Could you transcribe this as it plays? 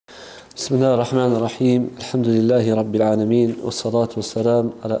بسم الله الرحمن الرحيم الحمد لله رب العالمين والصلاة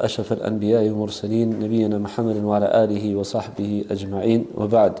والسلام على أشرف الأنبياء والمرسلين نبينا محمد وعلى آله وصحبه أجمعين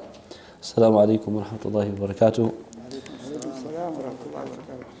وبعد السلام عليكم ورحمة الله وبركاته.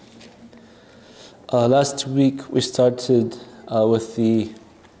 Last week we started with the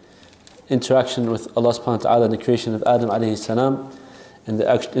interaction with Allah subhanahu wa ta'ala in the creation of Adam alayhi salam and the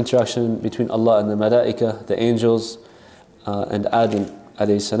interaction between Allah and the malaika, the angels, and Adam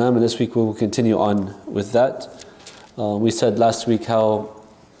alayhi salam, and this week we will continue on with that. We said last week how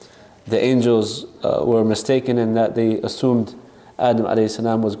the angels were mistaken in that they assumed Adam alayhi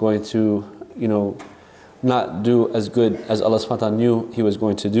salam was going to, not do as good as Allah subhanahu wa ta'ala knew he was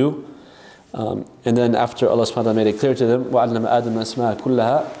going to do. And then after Allah subhanahu wa ta'ala made it clear to them, وَعَلَّمَ آدَمَ أَسْمَاءَ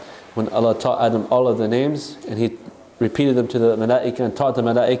كُلَّهَا, when Allah taught Adam all of the names and he repeated them to the malaika and taught the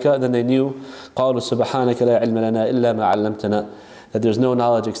malaika, then they knew قَالُوا سُبْحَانَكَ لَا عِلْمَ لَنَا إِلَّا مَا عَلَّمْتَنَا, that there's no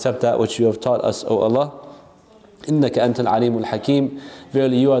knowledge except that which you have taught us, O Allah. إِنَّكَ أَنْتَ الْعَلِيمُ الْحَكِيمُ,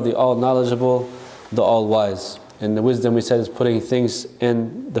 verily you are the all-knowledgeable, the all-wise. And the wisdom, we said, is putting things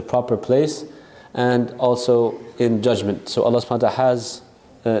in the proper place and also in judgment. So Allah subhanahu wa ta'ala has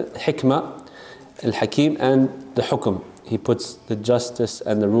hikmah, al-hakim, and the hukum. He puts the justice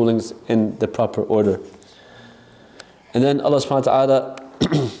and the rulings in the proper order. And then Allah subhanahu wa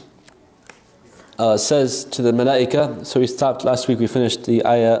ta'ala says to the malaika, so we stopped last week, we finished the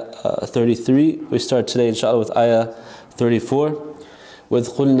ayah 33. We start today inshallah with ayah 34. وَإِذْ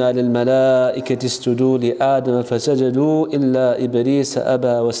قُلْنَا لِلْمَلَائِكَةِ اسْجُدُوا لِآدَمَ فَسَجَدُوا إِلَّا إِبْلِيسَ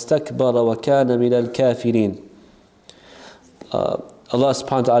أَبَى وَاسْتَكْبَرَ وَكَانَ مِنَ الْكَافِرِينَ. Allah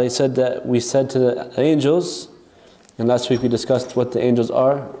subhanahu wa ta'ala said that we said to the angels, and last week we discussed what the angels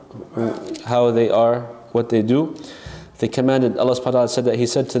are, how they are, what they do. They commanded, Allah subhanahu wa ta'ala said that He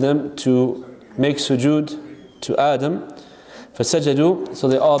said to them to make sujood to Adam, فَسَجَدُوا, so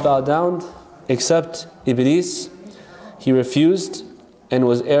they all bowed down except Iblis. He refused and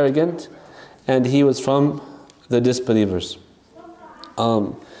was arrogant, and he was from the disbelievers.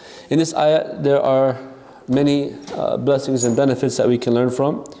 In this ayah there are many blessings and benefits that we can learn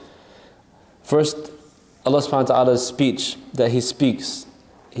from. First, Allah subhanahu wa ta'ala's speech, that He speaks.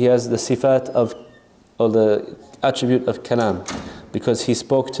 He has the sifat of, or the attribute of kalam, because He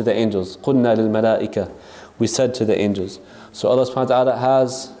spoke to the angels. قُلْنَا لِلْمَلَائِكَةِ, we said to the angels. So Allah subhanahu wa ta'ala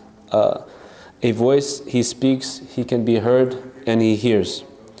has a voice, He speaks, He can be heard, and He hears.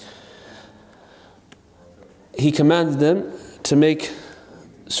 He commanded them to make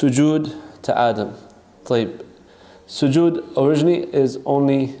sujood to Adam. Sujood originally is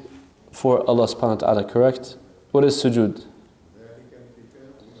only for Allah subhanahu wa ta'ala, correct? What is sujood?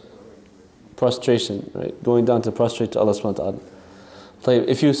 Prostration, right? Going down to prostrate to Allah subhanahu wa ta'ala.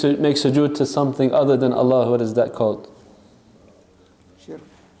 If you make sujood to something other than Allah, what is that called? Shirk.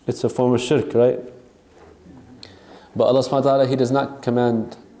 It's a form of shirk, right? But Allah subhanahu wa ta'ala, He does not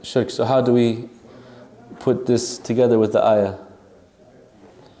command shirk. So how do we put this together with the ayah?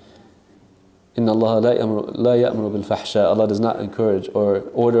 إِنَّ اللَّهَ لَا يَأْمُرُ بِالْفَحْشَاءِ, Allah does not encourage or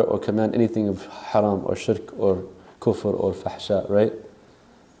order or command anything of haram or shirk or kufr or fahsha, right?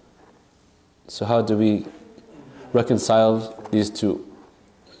 So how do we reconcile these two?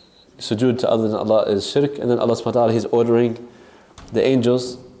 Sujood to other than Allah is shirk, and then Allah subhanahu wa ta'ala, He's ordering the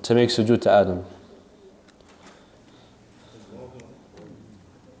angels to make sujood to Adam.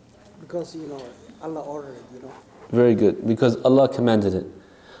 Because Allah ordered it, Very good, because Allah commanded it.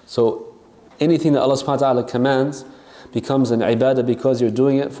 So anything that Allah subhanahu wa ta'ala commands becomes an ibadah because you're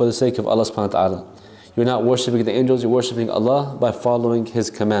doing it for the sake of Allah subhanahu wa ta'ala. You're not worshipping the angels, you're worshipping Allah by following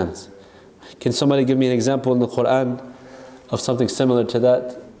His commands. Can somebody give me an example in the Quran of something similar to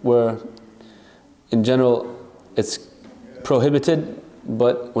that, where in general it's prohibited,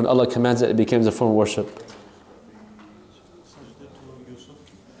 but when Allah commands it, it becomes a form of worship?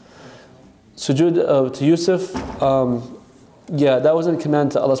 Sujood to Yusuf, yeah, that wasn't a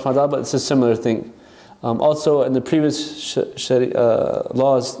command to Allah subhanahu wa ta'ala, but it's a similar thing. Also in the previous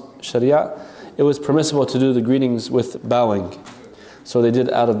laws, Sharia, it was permissible to do the greetings with bowing. So they did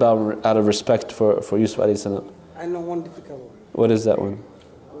out of respect for Yusuf alayhi salam. I know one difficult one. What is that one?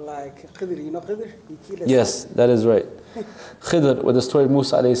 Like Khidr, Khidr? He killed Yes, that is right. Khidr, with the story of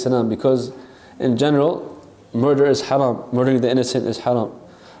Musa alayhi salam, because in general, murder is haram. Murdering the innocent is haram.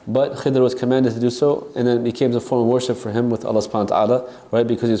 But Khidr was commanded to do so, and then it became a form of worship for him with Allah subhanahu wa ta'ala, right?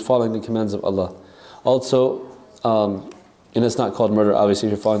 Because he was following the commands of Allah. Also, and it's not called murder, obviously,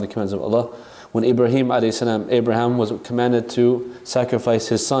 if you're following the commands of Allah. When Abraham was commanded to sacrifice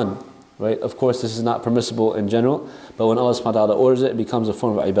his son, right? Of course, this is not permissible in general, but when Allah subhanahu wa ta'ala orders it, it becomes a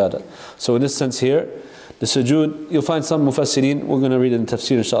form of ibadah. So in this sense here, The sujood, you'll find some mufassirin, we're going to read in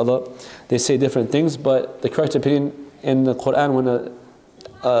tafsir inshallah, they say different things, but the correct opinion in the Quran, when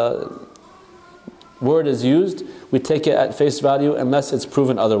a word is used, we take it at face value unless it's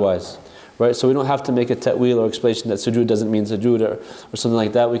proven otherwise. Right? So we don't have to make a ta'wil or explanation that sujood doesn't mean sujood or something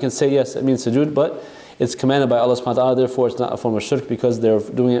like that. We can say yes, it means sujood, but it's commanded by Allah subhanahu wa ta'ala, therefore it's not a form of shirk because they're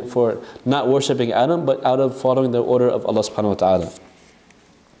doing it for not worshipping Adam, but out of following the order of Allah subhanahu wa ta'ala.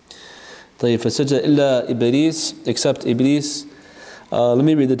 طيب فسجد إلا إبليس, except Iblis. Let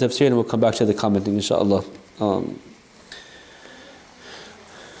me read the tafsir and we'll come back to the commenting inshallah.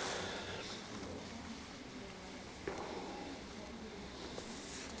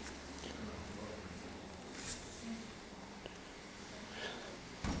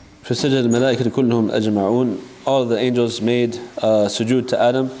 فسجد الملائكة كلهم أجمعون. All of the angels made sujood to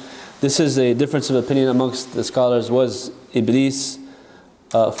Adam. This is a difference of opinion amongst the scholars. Was Iblis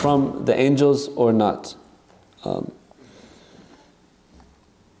from the angels or not?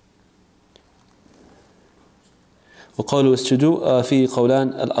 وقالوا اسجدوا في قولان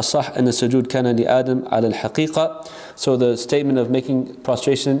الأصح أن السجود كان لآدم على الحقيقة. So the statement of making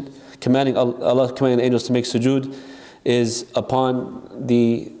prostration, commanding Allah, commanding the angels to make sujood, is upon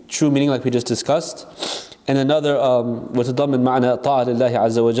the true meaning like we just discussed. And another وتضمن معنى طاعة لله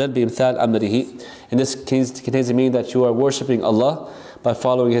عز وجل بإمثال أمره. And this contains the meaning that you are worshipping Allah by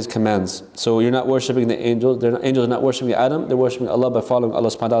following His commands. So you're not worshipping the angels. Angels are not worshipping Adam. They're worshipping Allah by following Allah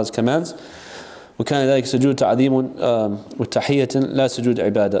subhanahu wa ta'ala's commands. وكان ذلك سجود تعظيم وتحية لا سجود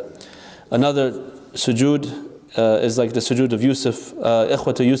عبادة. Another sujood is like the sujood of Yusuf,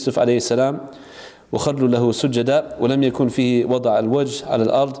 إخوة يوسف عليه السلام. وخروا له سجدا ولم يكن فيه وضع الوجه على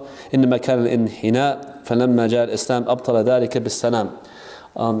الأرض إنما كان الانحناء فلما جاء الإسلام أبطل ذلك بالسلام.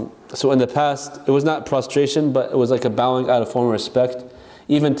 So in the past it was not prostration, but it was like a bowing out of form of respect.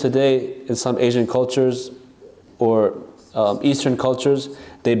 Even today in some Asian cultures or Eastern cultures,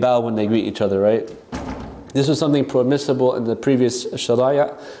 they bow when they greet each other, right? This was something permissible in the previous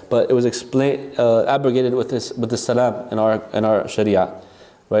sharia, but it was abrogated with the salam in our sharia.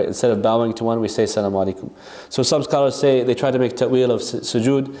 Right? Instead of bowing to one, we say Assalamu alaikum. So some scholars say, they try to make ta'wil of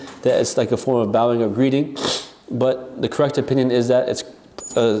sujood, that it's like a form of bowing or greeting. But the correct opinion is that it's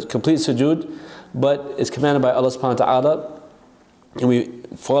a complete sujood, but it's commanded by Allah subhanahu wa ta'ala.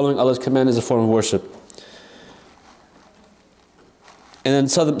 And following Allah's command is a form of worship. And then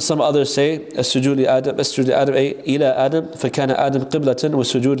some others say السجود لآدم أي إلى آدم فكان آدم قبلة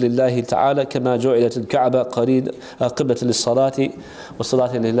والسجود لله تعالى كما جعلت الكعبة قبلة للصلاة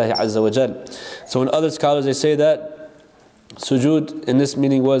والصلاة لله عز وجل. So in other scholars they say that sujood in this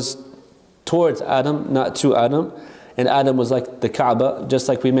meaning was towards Adam, not to Adam. And Adam was like the Kaaba, just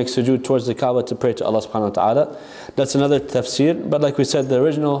like we make sujood towards the Kaaba to pray to Allah subhanahu wa ta'ala. That's another tafsir. But like we said, the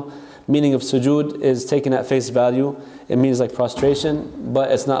original meaning of sujood is taken at face value. It means like prostration,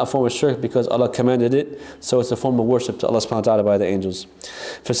 but it's not a form of shirk because Allah commanded it. So it's a form of worship to Allah subhanahu wa ta'ala by the angels.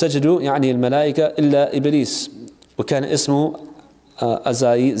 فسجدوا يعني الملائكة إلا إبليس وكان اسمه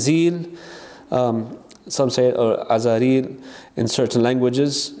أزازيل. Some say it, or Azaril in certain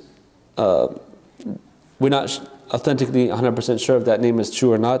languages. We're not authentically 100% sure if that name is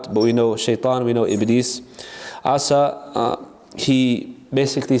true or not, but we know Shaytan, we know Iblis. Asa, he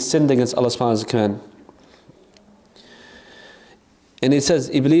basically sinned against Allah subhanahu wa ta'ala's command. And it says,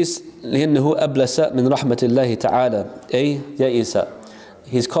 Iblis, لأنه أبلس من رحمة الله تعالى أي يئس.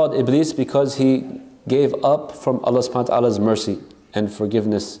 He's called Iblis because he gave up from Allah subhanahu wa ta'ala's mercy and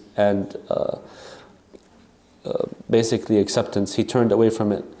forgiveness and basically acceptance. He turned away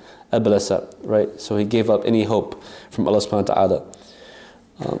from it. أبلس, right? So he gave up any hope from Allah subhanahu wa ta'ala.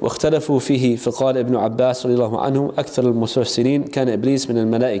 واختلفوا فيه فقال ابن عباس رضي الله عنه أكثر المفسرين كان إبليس من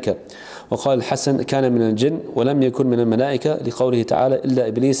الملائكة وقال الحسن كان من الجن ولم يكن من الملائكة لقوله تعالى إلا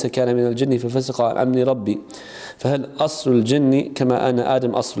إبليس كان من الجن ففسق عن أمر ربي فهل أصل الجن كما أن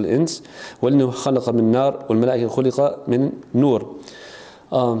آدم أصل الإنس وإنه خلق من نار والملائكة خلق من نور.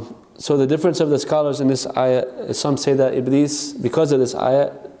 So the difference of the scholars in this ayah, some say that Iblis, because of this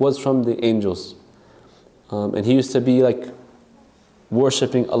ayah, was from the angels. And he used to be like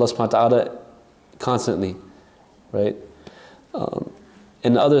worshipping Allah subhanahu wa ta'ala constantly, right?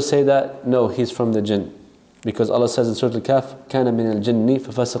 And others say that, no, he's from the jinn. Because Allah says in Surat Al-Kahf, كَانَ مِنَ الْجِنِّ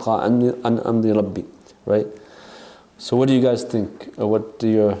فَفَسَقَ عَنْ أَمْرِ رَبِّي. Right? So what do you guys think? Or what do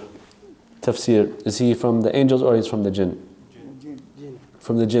your tafsir? Is he from the angels or he's from the jinn? Jinn.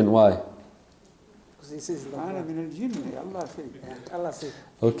 From the jinn, why? Because he says, Allah said.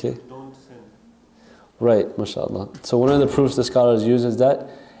 Okay. Right, mashallah. So one of the proofs the scholars use is that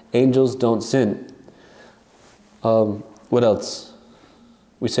angels don't sin. What else?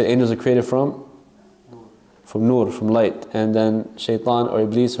 We said angels are created from from nur, from light. And then Shaytan or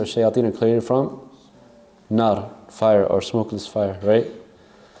Iblis or Shayateen are created from nar, fire or smokeless fire, right?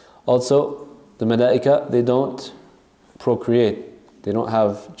 Also, the Malaika, they don't procreate. They don't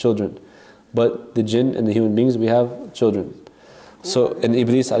have children. But the jinn and the human beings, we have children. So in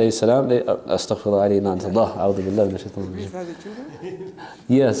Iblis alayhi salam, astaghfirullah alayhi na'atullah, a'udhu billah min ash-shaytanir rajim.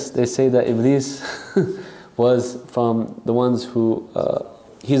 Yes, they say that Iblis was from the ones who,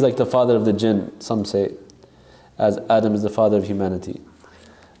 he's like the father of the jinn, some say, as Adam is the father of humanity.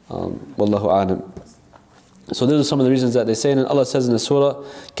 Wallahu a'lam. So those are some of the reasons that they say, and Allah says in the surah,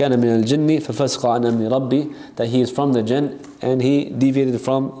 كَانَ مِنَ الْجِنِّ فَفَسْقَ عَنْ أَمْرِ رَبِّي, that he is from the jinn and he deviated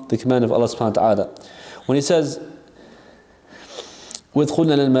from the command of Allah subhanahu wa ta'ala. When he says, وَإِذْ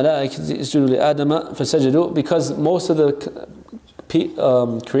قُلْنَا لِلْمَلَائِكَةِ اسْجُدُوا لِآدَمَ فَسَجَدُوا, because most of the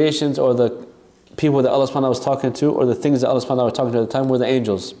creations or the people that Allah subhanahu wa ta'ala was talking to, or the things that Allah subhanahu wa ta'ala was talking to at the time, were the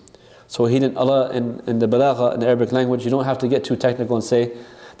angels. So he didn't, Allah in the balagha, in the Arabic language, you don't have to get too technical and say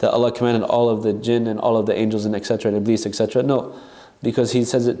that Allah commanded all of the jinn and all of the angels and etc. and Iblis, etc. No, because he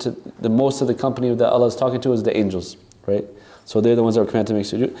says it to the most of the company that Allah is talking to is the angels, right? So they're the ones that were commanded to make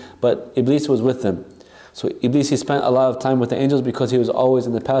sujood. But Iblis was with them. So Iblis, he spent a lot of time with the angels because he was always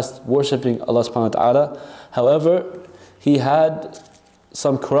in the past worshipping Allah subhanahu wa ta'ala. However, he had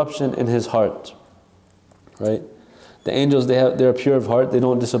some corruption in his heart, right? The angels, they're pure of heart, they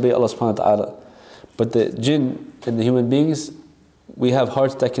don't disobey Allah subhanahu wa ta'ala. But the jinn and the human beings, we have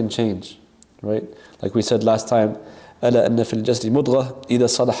hearts that can change, right? Like we said last time, أَلَا أَنَّ فِي الْجَسْدِ مُضْغَةً إِذَا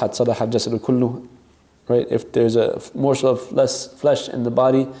صَلَحَتْ صَلَحَ الْجَسَدُ كُلُّهُ. Right? If there's a morsel of less flesh in the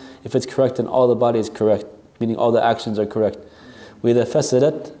body, if it's correct, then all the body is correct, meaning all the actions are correct. وَإِذَا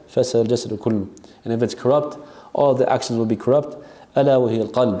فَسَدَتْ فَسَدَ الْجَسَدُ كُلُّهُ. And if it's corrupt, all the actions will be corrupt. أَلَا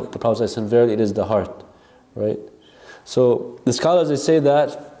وَهِيَ الْقَلْبِ. The Prophet said, verily it is the heart, right? So the scholars, they say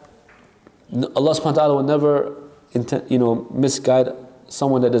that Allah subhanahu wa ta'ala will never misguide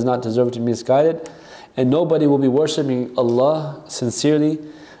someone that does not deserve to be misguided, and nobody will be worshipping Allah sincerely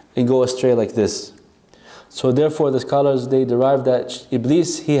and go astray like this. So therefore the scholars, they derive that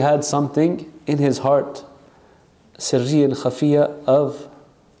Iblis, he had something in his heart, sirri and khafiya, of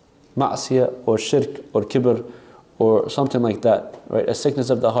ma'asiyah or shirk or kibr or something like that, right? A sickness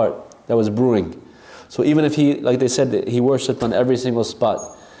of the heart that was brewing. So even if he, like they said, he worshipped on every single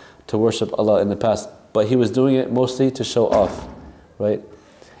spot to worship Allah in the past, but he was doing it mostly to show off, right?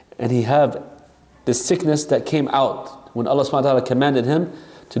 And he had this sickness that came out when Allah subhanahu wa ta'ala commanded him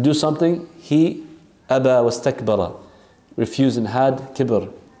to do something. He aba wastakbara, refused and had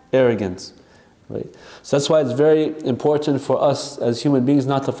kibr, arrogance, right? So that's why it's very important for us as human beings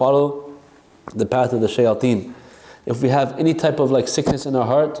not to follow the path of the shayateen. If we have any type of like sickness in our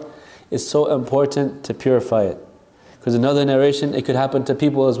heart, it's so important to purify it. Because another narration, it could happen to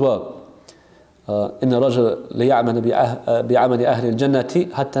people as well. إن الرجل ليعمل بعمل أهل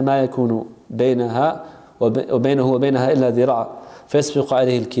الجنة حتى ما يكون بينه وبينها إلا ذراع فيسبق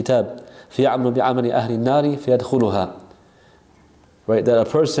عليه الكتاب فيعمل بعمل أهل النار فيدخلها. Right, that a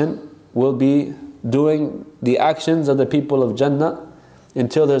person will be doing the actions of the people of Janna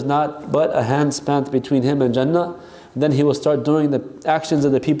until there's not but a handspan between him and Janna. Then he will start doing the actions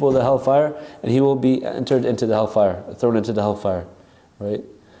of the people of the hellfire, and he will be entered into the hellfire, thrown into the hellfire, right?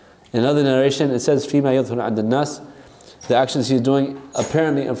 In another narration, it says, فِيمَا يَظْهُرُ عَنْدَ النَّاسِ, the actions he's doing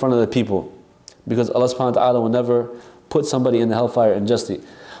apparently in front of the people, because Allah subhanahu wa ta'ala will never put somebody in the hellfire unjustly.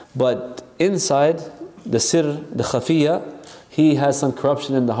 But inside, the sir, the khafiyya, he has some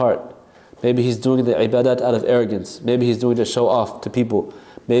corruption in the heart. Maybe he's doing the ibadat out of arrogance. Maybe he's doing it to show off to people.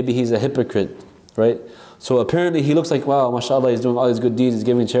 Maybe he's a hypocrite, right? So apparently he looks like, wow, mashallah, he's doing all these good deeds, he's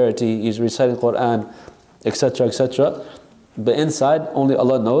giving charity, he's reciting Quran, etc., etc. But inside, only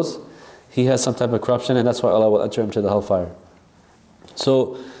Allah knows, he has some type of corruption, and that's why Allah will enter him to the hellfire.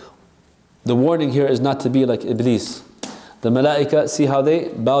 So the warning here is not to be like Iblis. The Malaika, see how they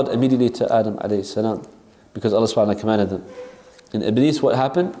bowed immediately to Adam alayhi salam, because Allah subhanahu wa ta'ala commanded them. In Iblis, what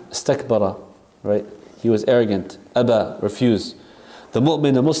happened? Istakbara, right? He was arrogant, aba, refused. The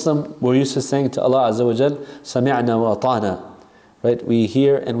mu'min, the Muslim, we're used to saying to Allah Azza wa Jal, Sami'na wa ata'na, right? We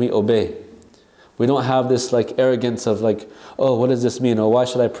hear and we obey. We don't have this like arrogance of like, oh, what does this mean? Or why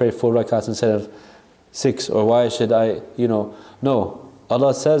should I pray 4 rakats instead of 6? Or why should I, no.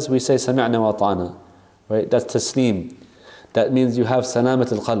 Allah says, we say Sami'na wa ata'na, right? That's taslim. That means you have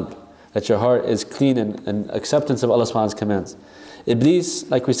salamat al-qalb, that your heart is clean and acceptance of Allah subhanahu wa ta'ala's commands. Iblis,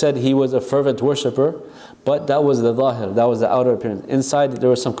 like we said, he was a fervent worshipper, but that was the zahir, that was the outer appearance. Inside there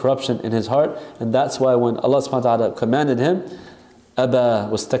was some corruption in his heart, and that's why when Allah subhanahu wa ta'ala commanded him, aba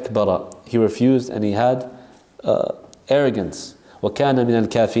wastakbara, he refused and he had arrogance. وَكَانَ مِنَ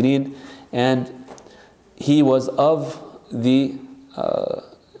الْكَافِرِينَ, and he was of the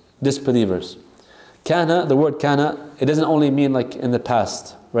disbelievers. Kana, the word kana, it doesn't only mean like in the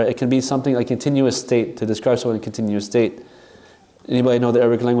past, right? It can be something like continuous state, to describe someone in continuous state. Anybody know the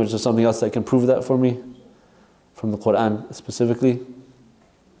Arabic language or something else that can prove that for me? From the Quran specifically?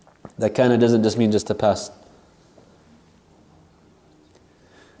 That kana doesn't just mean just the past.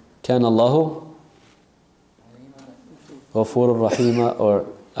 Kana Allahu Ghafurur Rahima or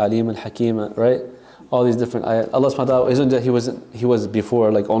Aliman Hakima, right? All these different ayat. Allah subhanahu wa ta'ala isn't that he was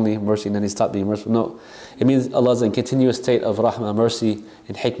before like only mercy and then he stopped being merciful. No. It means Allah is in continuous state of rahmah, mercy,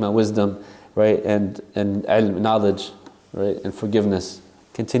 and hikmah, wisdom, right? And ilm, knowledge, right? And forgiveness.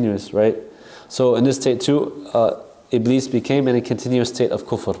 Continuous, right? So in this state too, Iblis became in a continuous state of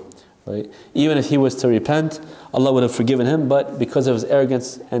kufr, right? Even if he was to repent, Allah would have forgiven him, but because of his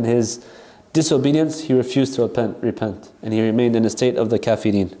arrogance and his disobedience, he refused to repent. And he remained in a state of the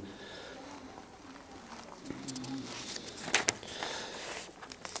kafirin.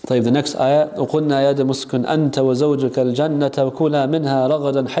 طيب, the next ayah, وَقُلْنَا يَا آدَمُ اسْكُنْ أَنْتَ وَزَوْجُكَ الْجَنَّةَ وَكُلَا مِنْهَا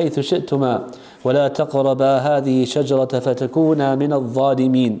رَغَدًا حَيْثُ شِئْتُمَا وَلَا تَقْرَبَا هَذِهِ شَجْرَةَ فَتَكُونَا مِنَ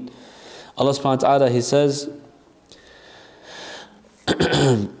الظَّالِمِينَ. Allah subhanahu wa ta'ala, He says,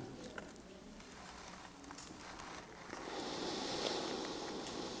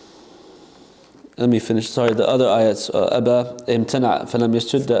 let me finish, sorry, the other ayats. أَبَا امْتَنَعَ فَلَمْ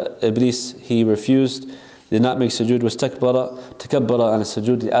يَسْجُدْ. Iblis, he refused, did not make sujood. وَاسْتَكْبَرَ تَكَبَّرَ عَنِ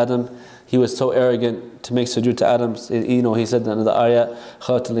السُّجُودِ Adam, he was so arrogant to make sujood to Adam. You know, he said in the ayat,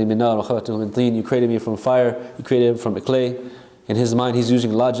 خَلَقْتَنِي مِنْ نَارٍ وَخَلَقْتَهُ مِنْ طِينٍ. You created me from fire, you created him from clay. In his mind, he's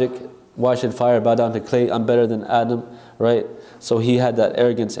using logic. Why should fire bow down to clay? I'm better than Adam, right? So he had that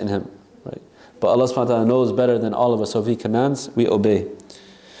arrogance in him, right? But Allah subhanahu wa ta'ala knows better than all of us, so if He commands, we obey.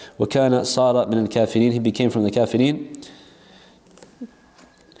 وَكَانَ صَارَ مِنَ الْكَافِرِينَ. He became from the kafirin.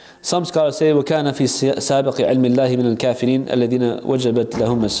 Some scholars say وَكَانَ فِي سَابِقِ عِلْمِ اللَّهِ مِنَ الْكَافِرِينَ الَّذِينَ وَجَبَتْ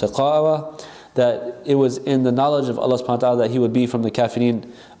لَهُمْ الشَّقَاوَةِ. That it was in the knowledge of Allah subhanahu wa ta'ala that he would be from the kafirin.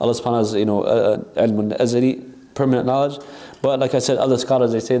 Allah subhanahu wa ta'ala's, ilm al-azali, permanent knowledge. But like I said, other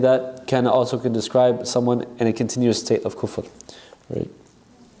scholars, they say that kana also can describe someone in a continuous state of kufr. Right?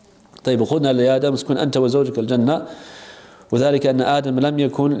 طيب, وَقُلْنَا لِيَا آدَمُ اسْكُنْ أَنْتَ وَزَوْجُكَ الْجَنَّةَ وذلك أن آدم لم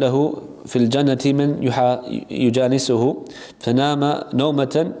يكن له في الجنة من يجانسه فنام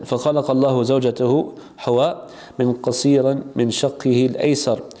نومة فخلق الله زوجته حواء من قصير من شقه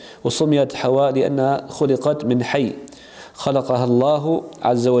الأيسر وسميت حواء لأنها خلقت من حي خلقها الله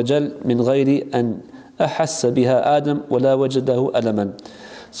عز وجل من غير أن أحس بها آدم ولا وجده ألما.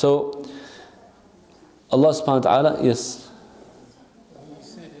 So Allah subhanahu wa ta'ala, yes.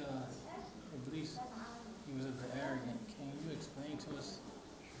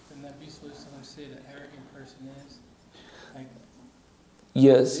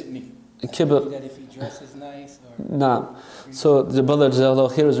 Yes. Kibr. That if he dresses nice or Nah. So the brother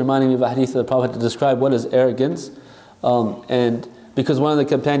Jazakallah Khair was reminding me of a hadith of the Prophet to describe what is arrogance. And because one of the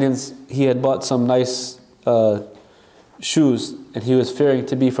companions, he had bought some nice shoes and he was fearing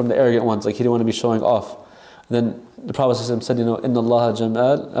to be from the arrogant ones, like he didn't want to be showing off. And then the Prophet said, Inna Allah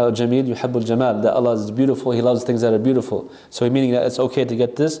Jameel yuhibbul Jamal, that Allah is beautiful, He loves things that are beautiful. So meaning that it's okay to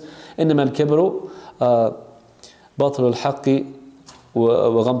get this. Innama al-kibru batrul al-haqqi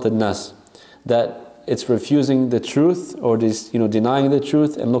وَغَمْتَ النَّاسِ, that it's refusing the truth or denying the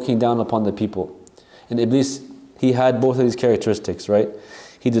truth and looking down upon the people. And Iblis, he had both of these characteristics, right?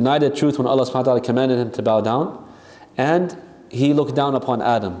 He denied the truth when Allah subhanahu wa ta'ala commanded him to bow down, and he looked down upon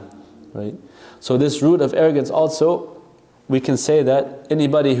Adam, right? So this root of arrogance also, we can say that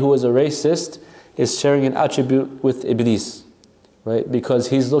anybody who is a racist is sharing an attribute with Iblis, right?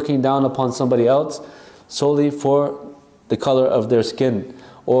 Because he's looking down upon somebody else solely for the color of their skin,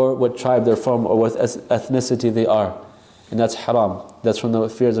 or what tribe they're from, or what ethnicity they are. And that's haram. That's from the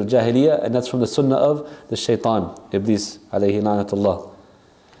fears of Jahiliyyah, and that's from the sunnah of the Shaytan, Iblis, alayhi la'natullah.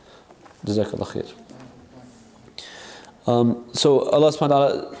 Jazakallah khair. So Allah subhanahu wa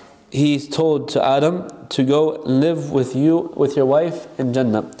ta'ala, He told to Adam to go live with you, with your wife in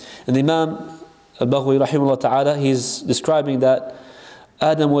Jannah. And the Imam Al-Baqarah rahimahullah ta'ala, he's describing that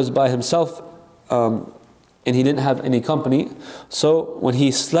Adam was by himself, and he didn't have any company. So when he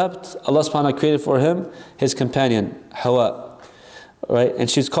slept, Allah subhanahu wa ta'ala created for him his companion, Hawa. Right? And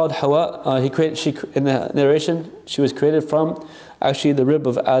she's called Hawa. In the narration, she was created from actually the rib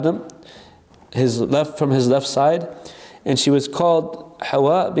of Adam, from his left side. And she was called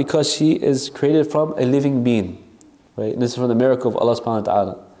Hawa because she is created from a living being. Right? And this is from the miracle of Allah subhanahu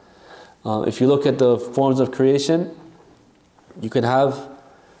wa ta'ala. If you look at the forms of creation, you can have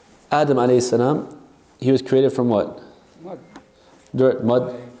Adam alayhi salam. He was created from what? mud. Dirt,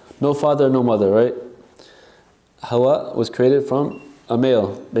 mud. No father, no mother, right? Hawa was created from a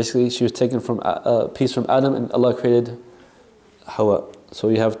male. Basically, she was taken from a piece from Adam, and Allah created Hawa. So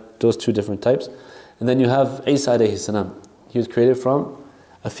you have those two different types. And then you have Isa alayhi salam. He was created from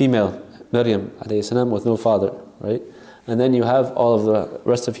a female, Maryam alayhi salam, with no father, right? And then you have all of the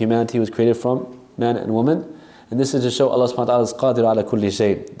rest of humanity was created from man and woman. And this is to show Allah subhanahu wa ta'ala is qadir ala kulli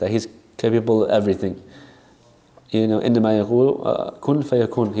shay, that He's capable of everything. You know, إِنَّمَا يَقُولُ kun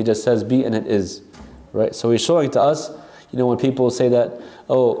fayakun. He just says be and it is. Right? So He's showing to us, you know, when people say that,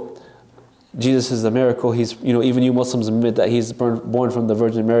 oh, Jesus is the miracle, He's, you know, even you Muslims admit that He's born from the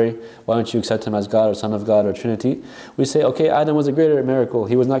Virgin Mary, why don't you accept Him as God or Son of God or Trinity? We say, okay, Adam was a greater miracle.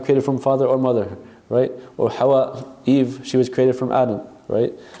 He was not created from father or mother, right? Or Hawa, Eve, she was created from Adam,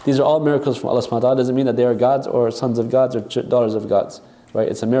 right? These are all miracles from Allah subhanahu wa ta'ala. Doesn't mean that they are gods or sons of gods or daughters of gods, right?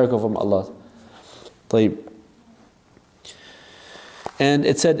 It's a miracle from Allah. طيب. And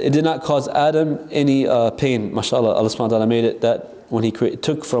it said it did not cause Adam any pain. MashaAllah, Allah subhanahu wa ta'ala made it that when He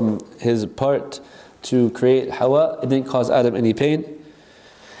took from His part to create Hawa, it didn't cause Adam any pain.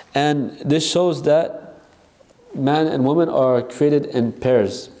 And this shows that man and woman are created in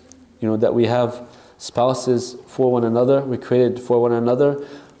pairs. You know, that we have spouses for one another, we created for one another,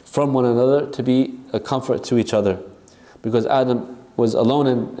 from one another, to be a comfort to each other. Because Adam was alone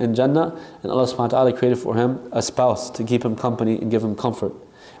in Janna, and Allah subhanahu wa ta'ala created for him a spouse to keep him company and give him comfort.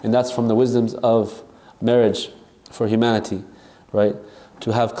 And that's from the wisdoms of marriage for humanity, right?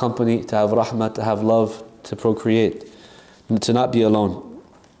 To have company, to have rahmah, to have love, to procreate, and to not be alone.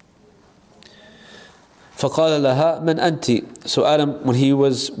 فَقَالَ لَهَا مَنْ أَنْتِ. So Adam, when he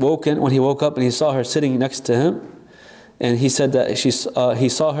woke up and he saw her sitting next to him, and he said that he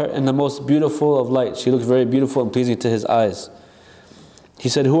saw her in the most beautiful of light. She looked very beautiful and pleasing to his eyes. He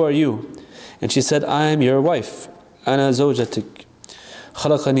said, who are you? And she said, I am your wife. أَنَا زَوْجَتِكَ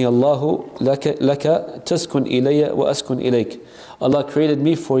خَلَقَنِي اللَّهُ لَكَ تَسْكُنْ إِلَيَّ وَأَسْكُنْ إِلَيْكَ. Allah created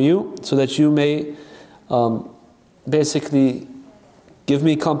me for you so that you may basically give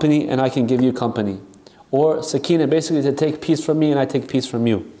me company and I can give you company. Or sakina, basically to take peace from me and I take peace from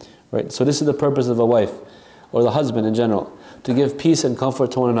you. Right? So this is the purpose of a wife, or the husband in general, to give peace and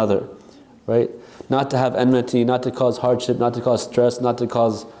comfort to one another. Right? Not to have enmity, not to cause hardship, not to cause stress, not to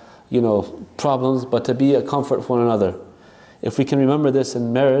cause, you know, problems, but to be a comfort for one another. If we can remember this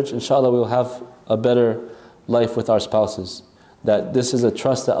in marriage, inshallah we'll have a better life with our spouses. That this is a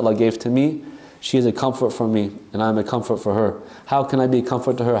trust that Allah gave to me. She is a comfort for me, and I'm a comfort for her. How can I be a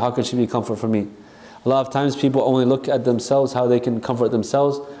comfort to her? How can she be a comfort for me? A lot of times people only look at themselves, how they can comfort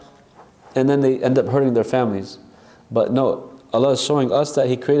themselves, and then they end up hurting their families. But no, Allah is showing us that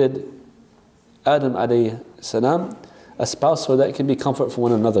He created Adam alayhi salam, a spouse, so that it can be comfort for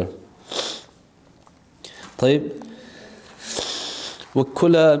one another. طيب.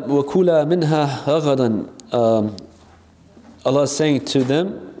 وَكُلَا مِنْهَا رَغَدًا. Allah is saying to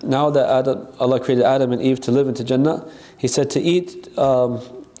them, now that Allah created Adam and Eve to live into Jannah, He said to eat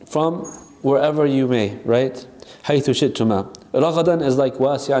from wherever you may, right? حَيْثُ شِئْتُمَا. رَغَدًا is like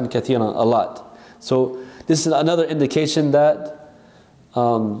وَاسِعًا كَثِيرًا, a lot. So this is another indication that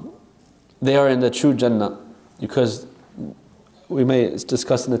they are in the true Jannah, because we may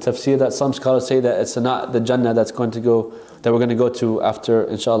discuss in the tafsir that some scholars say that it's not the Jannah that we're going to go to after,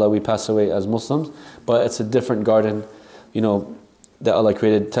 inshallah, we pass away as Muslims, but it's a different garden, you know, that Allah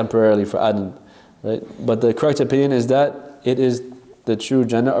created temporarily for Adam, right? But the correct opinion is that it is the true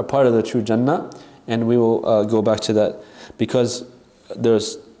Jannah, or part of the true Jannah, and we will go back to that, because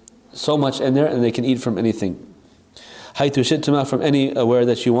there's so much in there and they can eat from anything. حَيْثُ شِئْتُمَا, from anywhere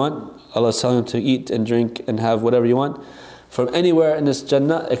that you want. Allah is telling them to eat and drink and have whatever you want from anywhere in this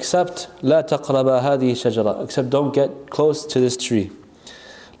Jannah, except لَا تَقْرَبَا هَذِهِ شَجَرَةً, except don't get close to this tree.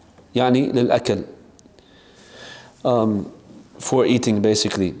 يعني للأكل, for eating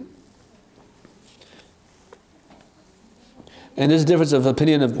basically. And there's a difference of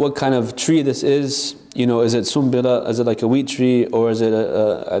opinion of what kind of tree this is. You know, is it sumbila, is it like a wheat tree, or is it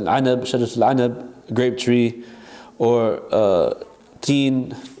an anab, shajarat al-anab, grape tree, or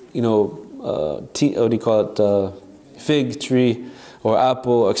teen, you know, what do you call it, fig tree, or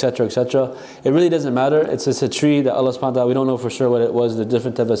apple, etc., etc. It really doesn't matter. It's just a tree that Allah subhanahu wa ta'ala, we don't know for sure what it was, the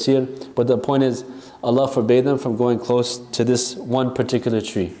different tafsir, but the point is, Allah forbade them from going close to this one particular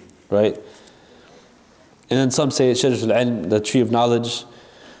tree, right? And then some say it's shajarat al-ilm, the tree of knowledge.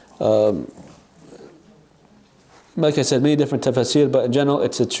 Like I said, many different tafsir, but in general,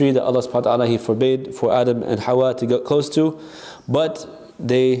 it's a tree that Allah subhanahu wa ta'ala, He forbade for Adam and Hawa to get close to, but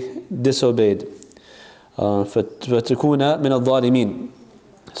they disobeyed. فَتَكُونَ مِنَ الظَّالِمِينَ.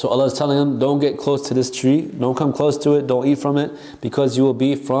 So Allah is telling them, don't get close to this tree, don't come close to it, don't eat from it, because you will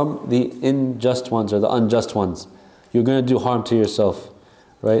be from the unjust ones or the unjust ones. You're going to do harm to yourself,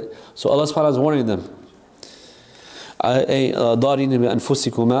 right? So Allah subhanahu wa ta'ala is warning them,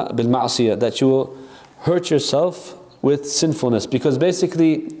 that you will hurt yourself with sinfulness, because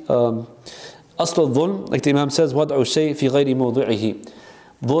basically asl al-dhulm, like the Imam says, وَضْعُ الشَّيْءِ فِي غَيْرِ مَوْضِعِهِ.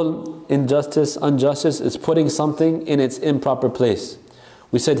 Dhulm, injustice, injustice is putting something in its improper place.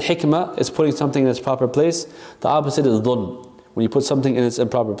 We said hikmah is putting something in its proper place. The opposite is dhulm, when you put something in its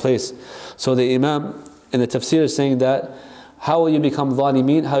improper place. So the Imam in the tafsir is saying that, how will you become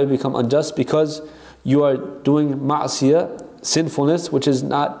zalimeen, how will you become unjust? Because you are doing ma'asiyah, sinfulness, which is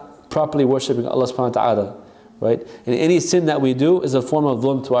not properly worshipping Allah subhanahu wa ta'ala, right? And any sin that we do is a form of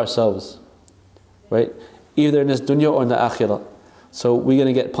dhulm to ourselves, right? Either in this dunya or in the akhirah. So we're going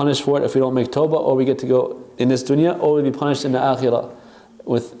to get punished for it if we don't make tawbah, or we get to go in this dunya, or we'll be punished in the akhirah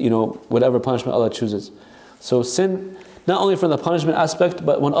with, whatever punishment Allah chooses. So sin, not only from the punishment aspect,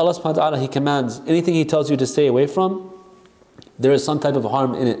 but when Allah subhanahu wa ta'ala, He commands, anything He tells you to stay away from, there is some type of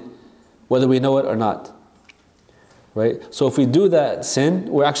harm in it, whether we know it or not, right? So if we do that sin,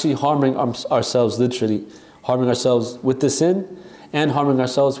 we're actually harming ourselves, literally harming ourselves with the sin, and harming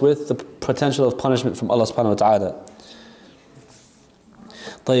ourselves with the potential of punishment from Allah subhanahu wa ta'ala.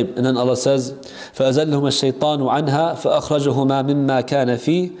 طيب, and then Allah says, فَأَزَلَّهُمَا الشَّيْطَانُ عَنْهَا فَأَخْرَجَهُمَا مِمَّا كَانَ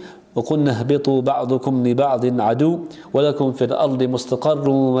فِيهِ وَقُلْنَا اهْبِطُوا بَعْضُكُمْ لِبَعْضٍ عَدُوٌّ وَلَكُمْ فِي الْأَرْضِ مُسْتَقَرٌّ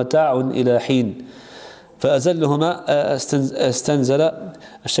وَمَتَاعٌ إِلَى حِينٍ. فَأَزَلَّهُمَا استنزل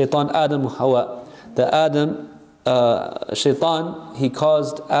الشيطان Adam and Hawa. The Adam, Shaytan, he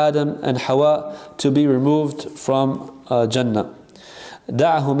caused Adam and Hawa to be removed from Janna.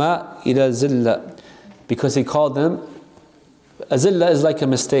 دَعَهُمَا إِلَى زِلَّةٍ, because he called them. A zillah is like a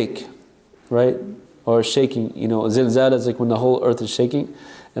mistake, right? Or shaking. Zilzala is like when the whole earth is shaking.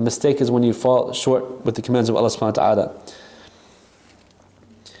 A mistake is when you fall short with the commands of Allah subhanahu wa ta'ala.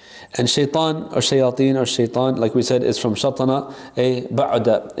 And shaitan or shayateen or shaitan, like we said, is from shatana, a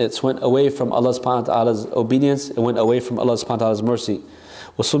ba'da. It went away from Allah subhanahu wa ta'ala's obedience. It went away from Allah subhanahu wa ta'ala's mercy.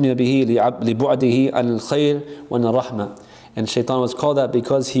 وَسُمِيَ بِهِ لِبُعْدِهِ عَنِ الْخَيْرِ وَعَنِ الرَّحْمَةِ. And shaitan was called that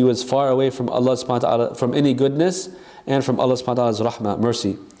because he was far away from Allah subhanahu wa ta'ala, from any goodness, and from Allah subhanahu wa ta'ala's rahmah,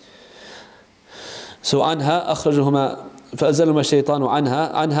 mercy. So عنها أخرجهما فأزلهما الشيطان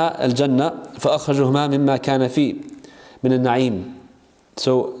عنها الجنة فأخرجهما مما كان فيه من النعيم.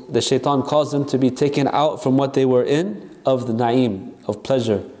 So the shaitan caused them to be taken out from what they were in of the na'im, of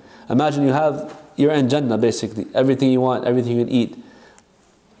pleasure. Imagine you're in Jannah basically, everything you want, everything you can eat.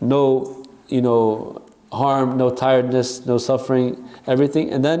 No, harm, no tiredness, no suffering,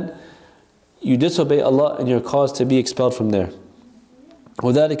 everything. And then you disobey Allah and you're caused to be expelled from there.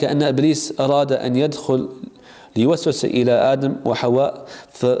 وذلك أن إبليس أراد أن يدخل ليوسوس إلى آدم وحواء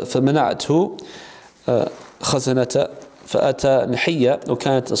فمنعته خزنة فأتى نحية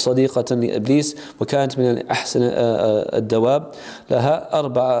وكانت صديقة لإبليس وكانت من أحسن الدواب لها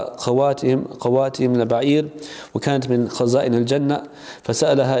 4 قواتهم البعير وكانت من خزائن الجنة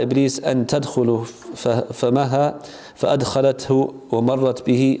فسألها إبليس أن تدخل فمها فأدخلته ومرت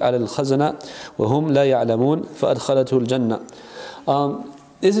به على الخزنة وهم لا يعلمون فأدخلته الجنة.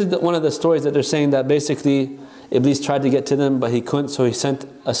 This is one of the stories that they're saying that basically Iblis tried to get to them, but he couldn't, so he sent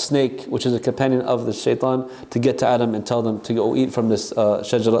a snake, which is a companion of the shaitan, to get to Adam and tell them to go eat from this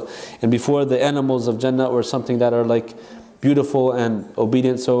shajara. And before, the animals of Jannah were something that are like beautiful and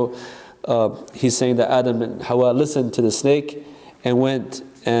obedient. So he's saying that Adam and Hawa listened to the snake and went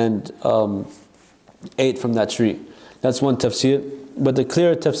and ate from that tree. That's one tafsir. But the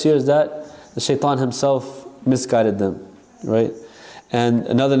clear tafsir is that the shaitan himself misguided them, right? And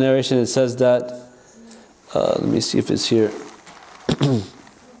another narration, it says that, let me see if it's here.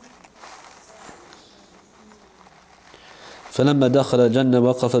 فلما دخل الجنة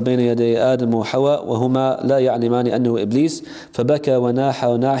وقف بين يدي آدم وحواء وهما لا يعلمان أنه إبليس فبكى وناح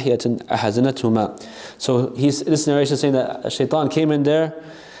وناحية أحزنتهما. So this narration is saying that Shaitan came in there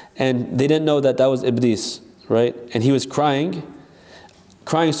and they didn't know that was Iblis, right? And he was crying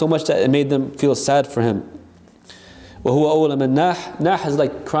so much that it made them feel sad for him. وهو أول من ناح is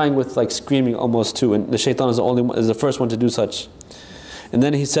like crying with like screaming almost too, and the shaitan is the first one to do such. And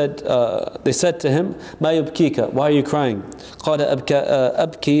then they said to him, ما يبكيك, why are you crying? قال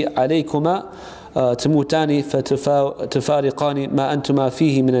أبكي عليكما تموتان فتفارقان ما أنتما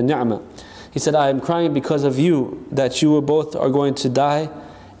فيه من النعمة. He said, I am crying because of you, that you both are going to die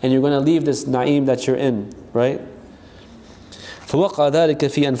and you're going to leave this na'im that you're in, right? فوقع ذلك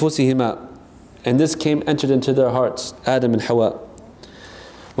في أنفسهما. And this entered into their hearts, Adam and Hawa.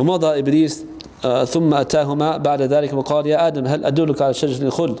 ومضى إبليس ثم أتاهما بعد ذلك وقال يا آدم هل أدلك على شجرة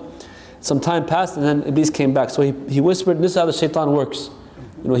الخلد. Some time passed and then Iblis came back. So he whispered, this is how the shaitan works.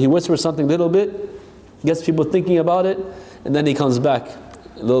 He whispers something a little bit, gets people thinking about it, and then he comes back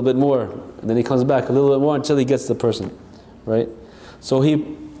a little bit more, and then he comes back a little bit more until he gets the person, right? So he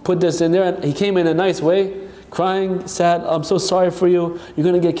put this in there, and he came in a nice way, crying, sad. I'm so sorry for you. You're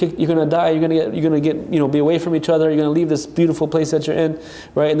gonna get kicked. You're gonna die. You're gonna get be away from each other. You're gonna leave this beautiful place that you're in,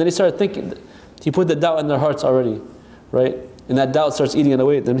 right? And then he started thinking. He put the doubt in their hearts already, right? And that doubt starts eating it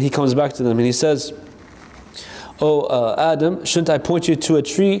away. Then he comes back to them and he says, "Oh Adam, shouldn't I point you to a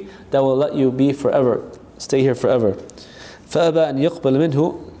tree that will let you be forever, stay here forever?" فأبى أن يقبل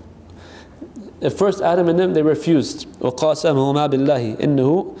منه. At first, Adam and them, they refused. وَقَاسَمَهُمَا بِاللَّهِ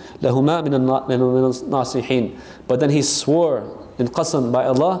إِنَّهُ لَهُمَا مِنَ النَّاصِحِينَ. But then he swore in qasam by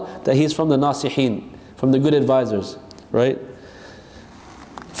Allah that he's from the nasihin, from the good advisors, right?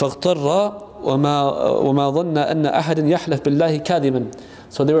 فَاغْتَرَّ وَمَا ظَنَّ أَنَّ أَحَدٍ يَحْلَفْ بِاللَّهِ كَاذِبًا.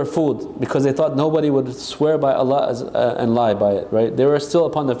 So they were fooled because they thought nobody would swear by Allah and lie by it, right? They were still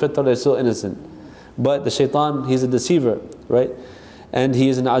upon the fitrah, they're still innocent. But the shaitan, he's a deceiver, right? And he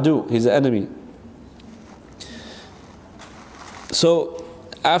is an adu, he's an enemy. So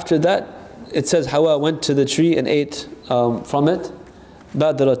after that, it says Hawa went to the tree and ate from it.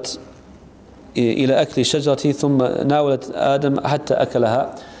 بادرت إلى أكل شجرة ثم ناولت آدم حتى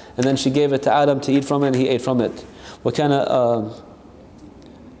أكلها. And then she gave it to Adam to eat from it, and he ate from it. وكان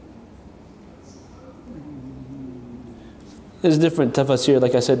There's different tafasir,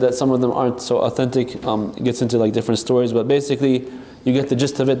 like I said, that some of them aren't so authentic. It gets into like different stories, but basically you get the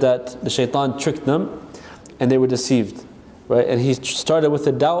gist of it that the shaitan tricked them and they were deceived, right? And he started with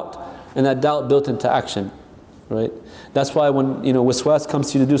a doubt, and that doubt built into action, right? That's why when waswas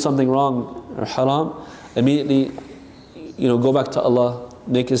comes to you to do something wrong or haram, immediately go back to Allah,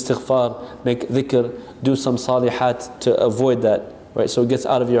 make istighfar, make dhikr, do some salihat to avoid that, right? So it gets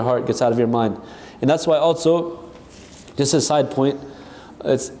out of your heart, gets out of your mind. And that's why also, just a side point,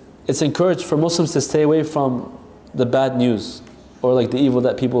 it's encouraged for Muslims to stay away from the bad news or like the evil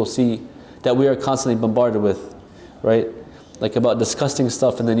that people see, that we are constantly bombarded with, right? Like about disgusting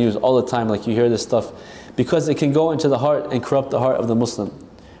stuff in the news all the time, like you hear this stuff, because it can go into the heart and corrupt the heart of the Muslim,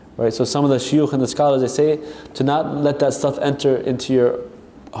 right? So some of the shuyukh and the scholars, they say to not let that stuff enter into your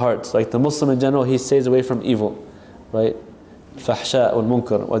hearts. Like the Muslim in general, he stays away from evil, right? Fahsha wal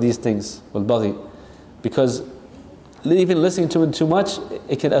munkar, or these things, wal baghi, because even listening to it too much,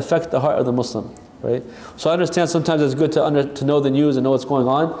 it can affect the heart of the Muslim, right? So I understand sometimes it's good to know the news and know what's going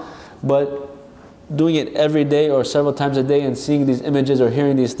on, but doing it every day or several times a day and seeing these images or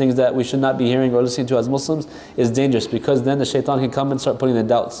hearing these things that we should not be hearing or listening to as Muslims is dangerous, because then the shaitan can come and start putting the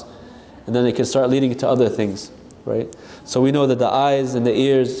doubts, and then it can start leading to other things, right? So we know that the eyes and the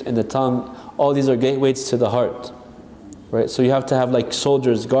ears and the tongue, all these are gateways to the heart, right? So you have to have like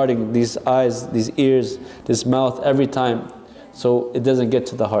soldiers guarding these eyes, these ears, this mouth every time, so it doesn't get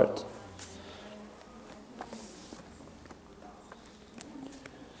to the heart.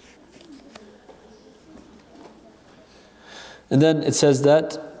 And then it says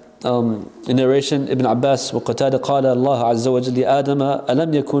that in narration, Ibn Abbas وقتادة قال الله عز وجل لآدم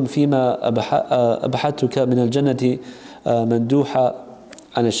ألم يكن فيما أبحثتك من الجنة مندوحة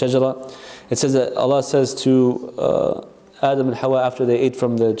عن الشجرة. It says that Allah says to Adam and Hawa after they ate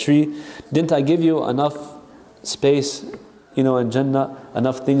from the tree, didn't I give you enough space, in Jannah,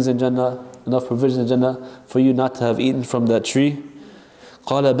 enough things in Jannah, enough provisions in Jannah for you not to have eaten from that tree?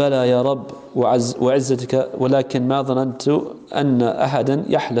 قال بلى يا رب وعزتك ولكن ما ظننت أن أحدا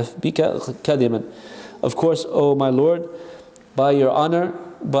يحلف بك كذبا. Of course, O my Lord, by your honor,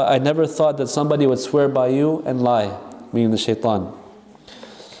 but I never thought that somebody would swear by you and lie, meaning the shaitan.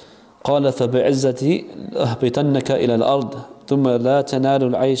 قال فبعزتي أهبطنك إلى الأرض ثم لا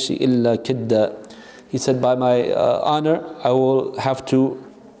تنال العيش إلا كدا. He said, by my honor, I will have to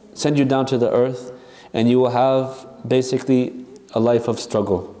send you down to the earth, and you will have basically a life of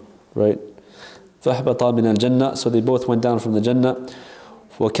struggle, right? فَأَحْبَطَا مِنَ الْجَنَّةِ. So they both went down from the Jannah.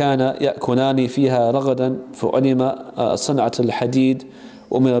 وَكَانَ يَأْكُلَانِ فِيهَا رَغَدًا فَعُلِمَ صَنْعَةَ الْحَدِيدِ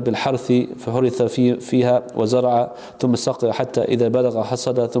أُمِرَ بِالْحَرْثِ فَحُرِثَ فيها وزرع ثم سقى حتى إذا بلغ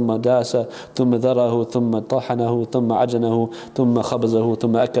حصد ثم داس ثم ذره ثم طحنه ثم عجنه ثم خبزه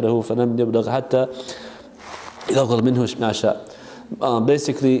ثم أكله فلم يبلغ حتى إذا أخذ منه ما شاء.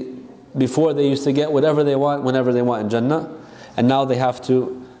 Basically, before they used to get whatever they want, whenever they want in Jannah, and now they have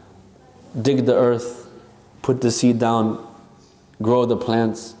to dig the earth, put the seed down, grow the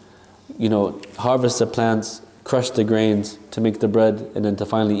plants, harvest the plants, crush the grains to make the bread, and then to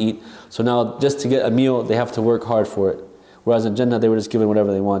finally eat. So now just to get a meal, they have to work hard for it. Whereas in Jannah, they were just given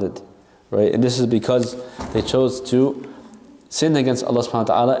whatever they wanted, right? And this is because they chose to sin against Allah subhanahu wa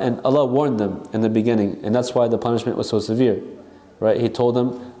ta'ala, and Allah warned them in the beginning, and that's why the punishment was so severe, right? He told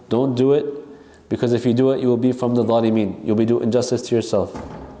them, don't do it, because if you do it, you will be from the zalimeen. You'll be doing injustice to yourself,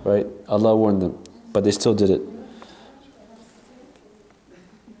 right? Allah warned them, but they still did it.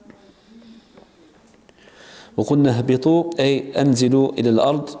 وَقُلْنَا هَبِطُوا أي أنزلوا إلى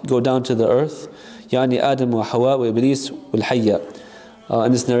الأرض, go down to the earth. يعني آدم وحواء وإبليس والحية.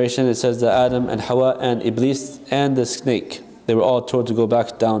 In this narration it says that Adam and Hawa and Iblis and the snake, they were all told to go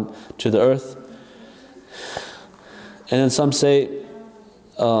back down to the earth. And then some say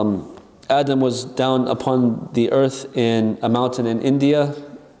Adam was down upon the earth in a mountain in India,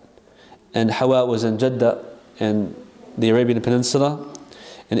 and Hawa was in Jeddah in the Arabian Peninsula,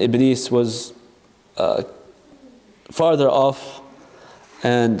 and Iblis was farther off,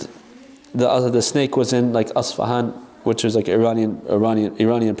 and the snake was in like Asfahan, which is like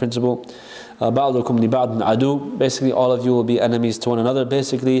Iranian principle. بَعْضُكُمْ لِبَعْضٍ عَدُوٌ. Basically all of you will be enemies to one another.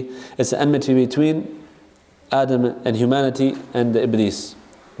 Basically it's an enmity between Adam and humanity and the Iblis,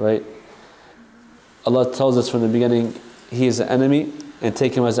 right? Allah tells us from the beginning he is an enemy, and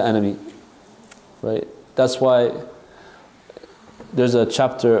take him as an enemy, right? That's why there's a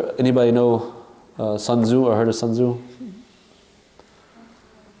chapter, anybody know Sun Tzu or heard of Sun Tzu?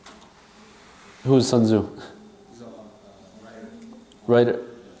 Who's Sun Tzu? Writer.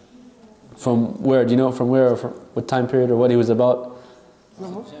 From where? Do you know from where, or from what time period, or what he was about?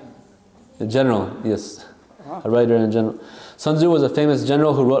 A general, yes. A writer in general. Sun Tzu was a famous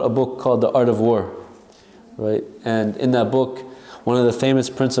general who wrote a book called The Art of War, right? And in that book, one of the famous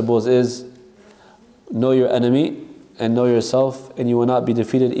principles is know your enemy and know yourself, and you will not be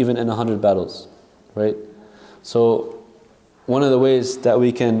defeated even in 100 battles, right? So one of the ways that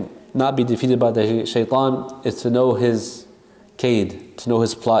we can not be defeated by the Shaytan is to know his kaid, to know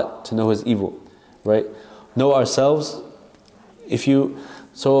his plot, to know his evil, right? Know ourselves.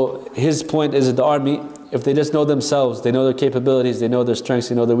 So his point is that the army, if they just know themselves, they know their capabilities, they know their strengths,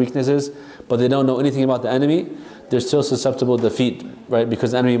 they know their weaknesses, but they don't know anything about the enemy, they're still susceptible to defeat, right?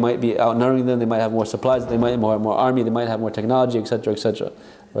 Because the enemy might be outnumbering them, they might have more supplies, they might have more army, they might have more technology, etc.,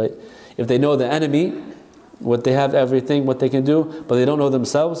 right? If they know the enemy, what they have, everything, what they can do, but they don't know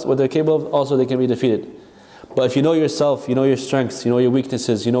themselves, what they're capable of, also they can be defeated. But if you know yourself, you know your strengths, you know your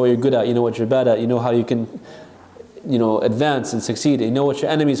weaknesses, you know what you're good at, you know what you're bad at, you know how you can advance and succeed, you know what your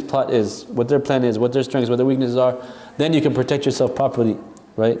enemy's plot is, what their plan is, what their strengths, what their weaknesses are, then you can protect yourself properly,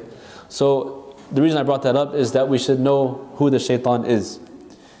 right? So the reason I brought that up is that we should know who the Shaytan is.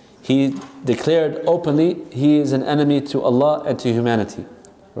 He declared openly he is an enemy to Allah and to humanity,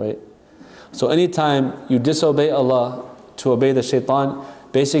 right? So anytime you disobey Allah to obey the Shaytan,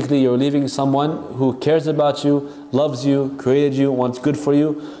 basically you're leaving someone who cares about you, loves you, created you, wants good for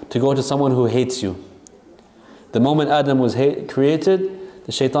you, to go to someone who hates you. The moment Adam was created,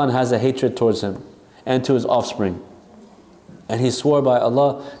 the Shaytan has a hatred towards him and to his offspring. And he swore by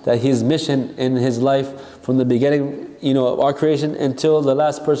Allah that his mission in his life from the beginning, of our creation until the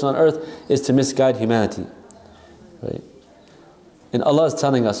last person on earth, is to misguide humanity, right? And Allah is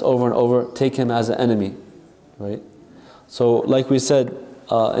telling us over and over, take him as an enemy, right? So like we said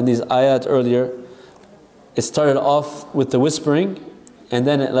in these ayat earlier, it started off with the whispering and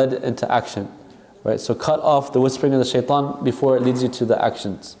then it led into action, right? So cut off the whispering of the Shaytan before it leads you to the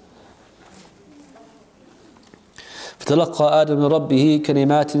actions. فَتَلَقَّى آدَمُ رَبِّهِ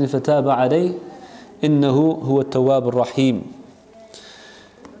كَلِمَاتٍ فَتَابَ عَلَيْهِ إِنَّهُ هُوَ التَّوَّابُ الرَّحِيمُ.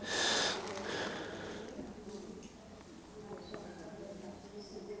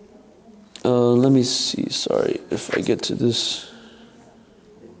 Let me see, sorry, if I get to this.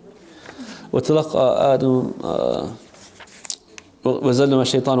 وَتَلَقَّى آدَمُ وَزَلَّمَ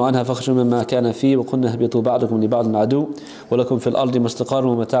الشَّيْطَانُ عَنْهَا فَخَرَجَ مِمَّا كَانَ فِيهِ وَقُلْنَا اهْبِطُوا بَعْضُكُمْ لِبَعْضٍ عَدُوٌّ وَلَكُمْ فِي الْأَرْضِ مُسْتَقَرٌّ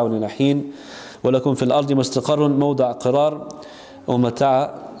وَمَتَاعٌ إِلَى حِينٍ وَلَكُمْ فِي الْأَرْضِ مُسْتَقَرٌّ مَوْضِعُ قِرَارٍ وَمَتَاعٌ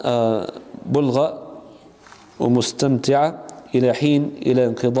بُلْغَةٍ وَمُسْتَمْتِعٌ إِلَى حِينٍ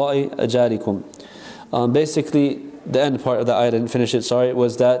إِلَى انْقِضَاءِ أَجَالِكُمْ. Basically, the end part of the ayah, I didn't finish it, sorry,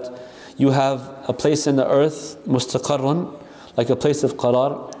 was that you have a place in the earth, mustaqarrun, like a place of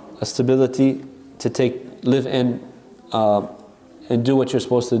qarar, a stability to live in and do what you're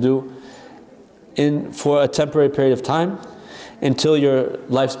supposed to do for a temporary period of time until your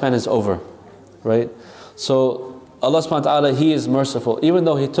lifespan is over, right? So Allah subhanahu wa ta'ala, He is merciful. Even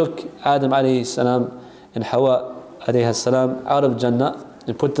though He took Adam alayhi salam and Hawa alayhi salam out of Janna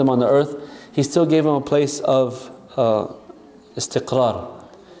and put them on the earth, He still gave them a place of istiqrar,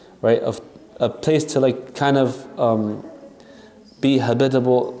 right? Of a place to kind of be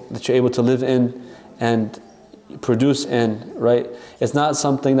habitable, that you're able to live in, and produce in, right? It's not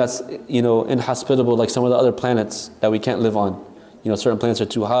something that's, inhospitable like some of the other planets that we can't live on. Certain planets are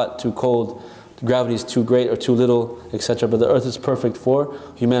too hot, too cold, gravity is too great or too little, etc. But the earth is perfect for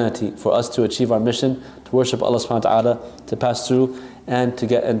humanity, for us to achieve our mission, to worship Allah subhanahu wa ta'ala, to pass through and to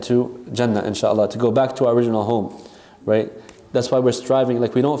get into Janna, inshallah, to go back to our original home, right? That's why we're striving.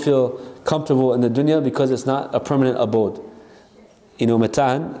 Like, we don't feel comfortable in the dunya because it's not a permanent abode.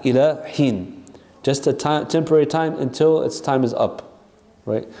 Mata'an ila hin. Just a temporary time until its time is up,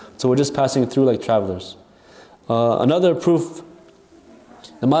 right? So we're just passing through like travelers. Another proof,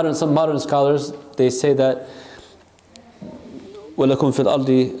 some modern scholars, they say that وَلَكُمْ فِي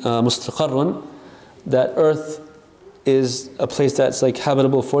الْأَرْضِ مُسْتَقَرٌ, that earth is a place that's like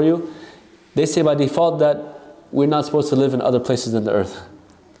habitable for you. They say by default that we're not supposed to live in other places than the earth.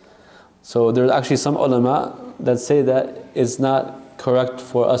 So there's actually some ulama that say that it's not correct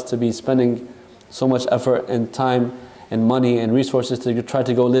for us to be spending so much effort and time and money and resources to try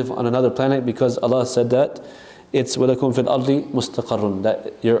to go live on another planet, because Allah said that it's وَلَكُمْ فِي الْأَرْضِ مُسْتَقَرٌ,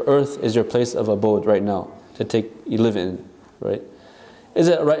 that your earth is your place of abode right now, you live in, right? Is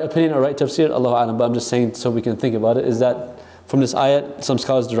it a right opinion or right tafsir? Allahu a'lam, but I'm just saying so we can think about it, is that from this ayat, some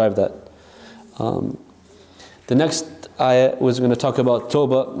scholars derive that. The next ayat was going to talk about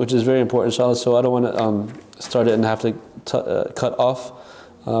tawbah, which is very important, inshallah, so I don't want to start it and have to cut off.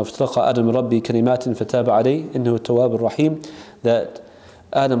 فَتَلَقَى آدَمُ رَبِّي كَلِمَاتٍ فَتَابَ عَلَيْهِ إِنَّهُ التَّوَّابُ الرَّحِيمُ, that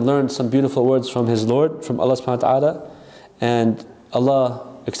Adam learned some beautiful words from his Lord, from Allah subhanahu wa ta'ala, and Allah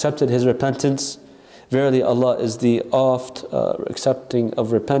accepted his repentance. Verily Allah is the oft accepting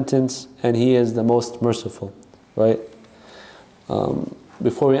of repentance, and He is the most merciful, right?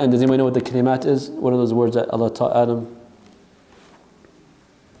 Before we end, does anybody know what the kalimat is? What are those words that Allah taught Adam?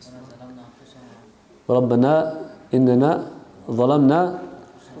 رَبَّنَا إِنَّنَا ظَلَمْنَا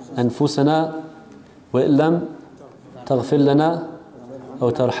أَنفُسَنَا وَإِن لَمْ تَغْفِرْ لَنَا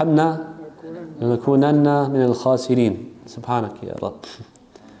أَوْ تَرْحَمْنَا لَنَكُونَنَّ مِنَ الْخَاسِرِينَ. Subhanak ya Rabb.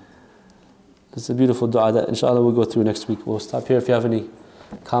 It's a beautiful dua that inshallah we'll go through next week. We'll stop here if you have any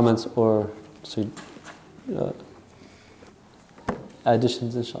comments or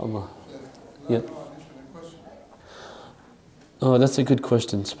additions, inshallah. Yeah. Oh, that's a good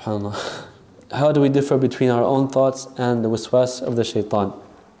question, subhanAllah. How do we differ between our own thoughts and the waswas of the shaitan?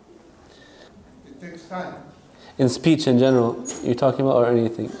 It takes time. In speech in general, you're talking about, or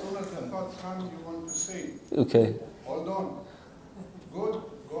anything? As soon as the thoughts come, you want to say, okay. Hold on. Good,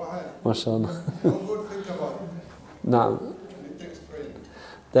 go ahead. MashaAllah. No good, think about it. Naam. It takes training.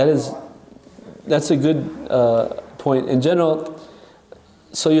 That's a good point. In general,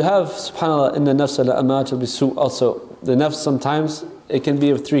 so you have, subhanAllah, in the nafs la'amatu bisu also. The nafs sometimes, it can be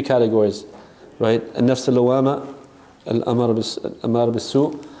of three categories, right? An-nafs al-lawama, al-amar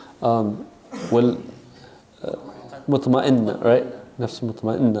bisu, wal mutma'inna, right? Nafs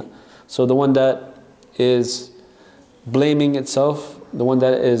mutma'inna. So the one that is blaming itself, the one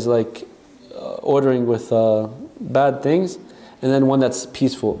that is like ordering with bad things, and then one that's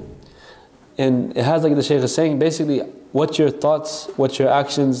peaceful. And it has, like the Shaykh is saying, basically what your thoughts, what your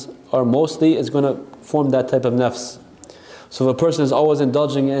actions are mostly is going to form that type of nafs. So if a person is always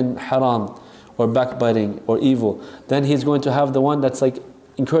indulging in haram or backbiting or evil, then he's going to have the one that's like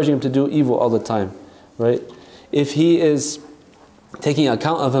encouraging him to do evil all the time, right? If he is taking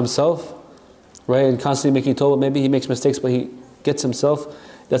account of himself, right, and constantly making tawbah, maybe he makes mistakes but he gets himself,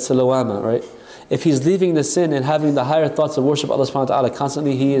 that's the lawama, right? If he's leaving the sin and having the higher thoughts of worship Allah subhanahu wa ta'ala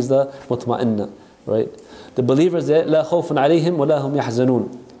constantly, he is the mutma'inna, right? The believers, لَا خَوْفٌ عَلَيْهِمْ وَلَا هُمْ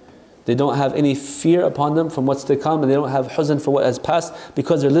يَحْزَنُونَ. They don't have any fear upon them from what's to come, and they don't have huzn for what has passed,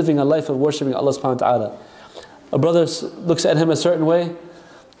 because they're living a life of worshipping Allah subhanahu wa ta'ala. A brother looks at him a certain way,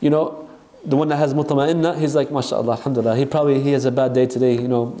 the one that has mutma'inna, he's like, mashallah, alhamdulillah, he has a bad day today,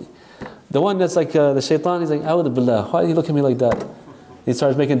 The one that's like the shaitan, he's like, a'udhu billah, why do you look at me like that? He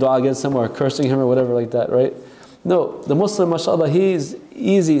starts making dua against him or cursing him or whatever like that, right? No, the Muslim, mashallah, he's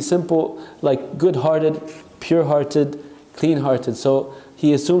easy, simple, like good-hearted, pure-hearted, clean-hearted. So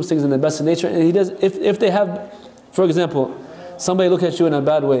he assumes things in the best of nature, and he does. If they have, for example, somebody look at you in a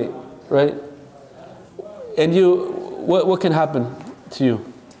bad way, right? And what can happen to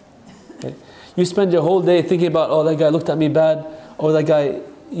you? Okay. You spend your whole day thinking about, oh, that guy looked at me bad, or that guy,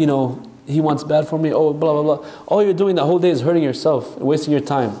 he wants bad for me, oh, blah, blah, blah. All you're doing the whole day is hurting yourself, wasting your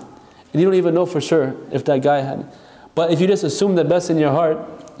time. And you don't even know for sure if that guy had. But if you just assume the best in your heart,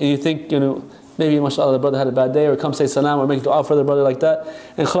 and you think, maybe, mashallah, the brother had a bad day, or come say salam, or make dua for the brother like that,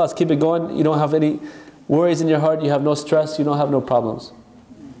 and khalas, keep it going. You don't have any worries in your heart, you have no stress, you don't have no problems.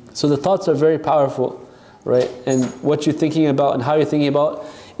 So the thoughts are very powerful, right? And what you're thinking about and how you're thinking about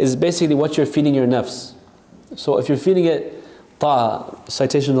is basically what you're feeding your nafs. So if you're feeding it ta'a,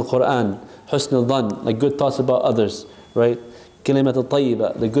 citation of the Quran, husn al-dhan, like good thoughts about others, right? Kalimat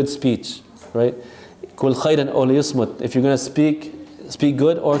al-tayyiba, the good speech, right? Kul khayran aw liyasmut, if you're going to speak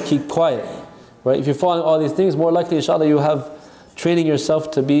good or keep quiet, right? If you're following all these things, more likely inshallah you have training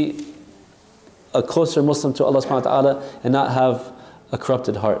yourself to be a closer Muslim to Allah subhanahu wa ta'ala and not have a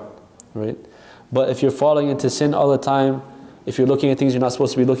corrupted heart, right? But if you're falling into sin all the time, if you're looking at things you're not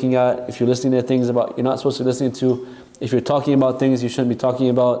supposed to be looking at, if you're listening to things about you're not supposed to be listening to, if you're talking about things you shouldn't be talking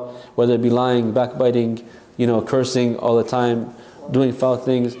about, whether it be lying, backbiting, cursing all the time, doing foul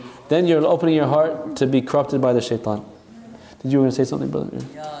things, then you're opening your heart to be corrupted by the shaitan. Did you want to say something, brother?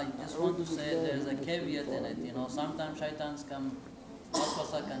 Yeah, I just want to say there's a caveat in it. Sometimes shaitans can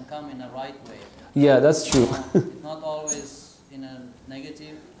come in a right way. Yeah, that's true. It's not always in a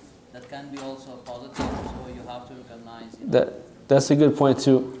negative. That can be also positive. So you have to recognize. That's a good point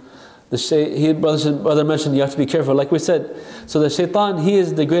too. Brother mentioned you have to be careful. Like we said, so the shaitan, he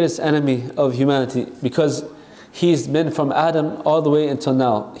is the greatest enemy of humanity because he's been from Adam all the way until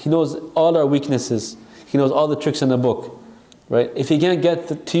now. He knows all our weaknesses. He knows all the tricks in the book, right? If he can't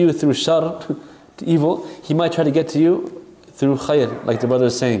get to you through shar, to evil, he might try to get to you through khair, like the brother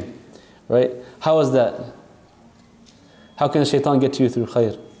is saying, right? How is that? How can the shaitan get to you through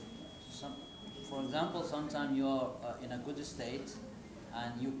khair? For example, sometimes you are in a good state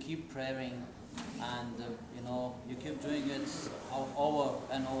and you keep praying and you keep doing it over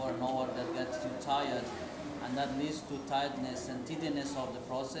and over and over. That gets you tired and that leads to tiredness and tediness of the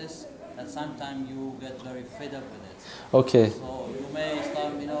process, that sometimes you get very fed up with it. Okay. So you may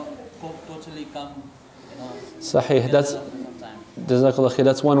start totally come Sahih.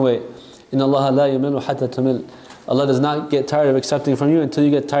 That's one way. Inna Allah la yamilu hatta tamil. Allah does not get tired of accepting from you until you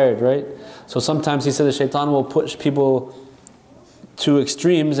get tired, right? So sometimes he said the shaitan will push people to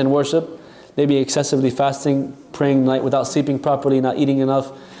extremes in worship, maybe excessively fasting, praying night without sleeping properly, not eating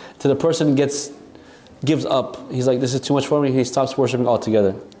enough, till the person gives up. He's like, this is too much for me, and he stops worshiping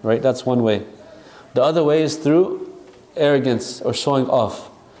altogether, right? That's one way. The other way is through arrogance or showing off,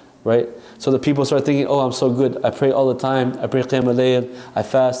 right? So the people start thinking, oh, I'm so good, I pray all the time, I pray qiyam al-layl, I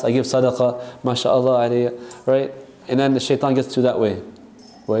fast, I give sadaqah, mashallah alayya, right? And then the shaitan gets to that way,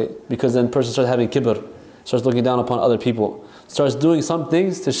 right? Because then the person starts having kibr, starts looking down upon other people, starts doing some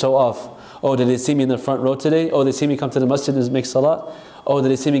things to show off. Oh, did they see me in the front row today? Oh, they see me come to the masjid and make salah? Oh, did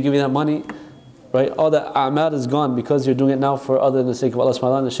they see me give you that money? Right? All that a'mal is gone because you're doing it now for other than the sake of Allah subhanahu wa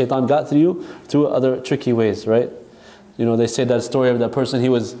ta'ala. The shaitan got through you through other tricky ways, right? They say that story of that person, he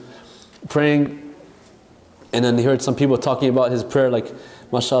was praying and then he heard some people talking about his prayer, like,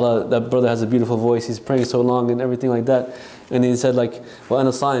 mashallah, that brother has a beautiful voice, he's praying so long and everything like that. And he said like, wa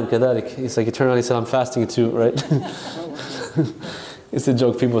ana sa'im kadhalik. He's like, he turned around and he said, I'm fasting too, right? It's a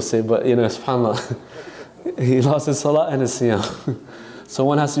joke people say, but subhanAllah, he lost his salah and his siyam. So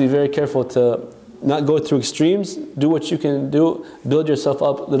one has to be very careful to not go through extremes, do what you can do, build yourself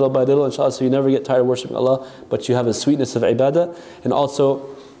up little by little, inshallah, so you never get tired of worshiping Allah, but you have a sweetness of ibadah. And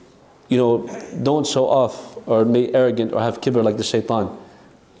also, don't show off or be arrogant or have kibr like the shaitan.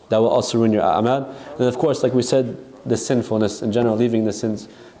 That will also ruin your a'mal. And of course, like we said, the sinfulness in general, leaving the sins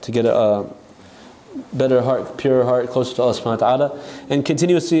to get a better heart, purer heart, closer to Allah subhanahu wa ta'ala. And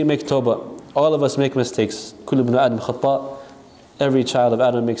continuously make tawbah. All of us make mistakes. Kullu ibn Adam khata'. Every child of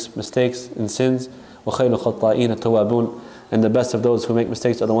Adam makes mistakes and sins. وَخَيْرُ الْخَطَّائِينَ التَّوَّابُونَ. And the best of those who make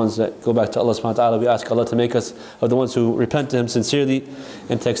mistakes are the ones that go back to Allah subhanahu wa ta'ala. We ask Allah to make us of the ones who repent to Him sincerely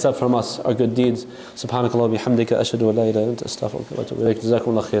and to accept from us our good deeds. Subhanakallah bihamdika ashhadu an la ilaha illa anta astaghfiruka wa atubu ilayk.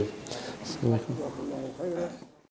 Jazakumullah khair. Assalamu alaikum.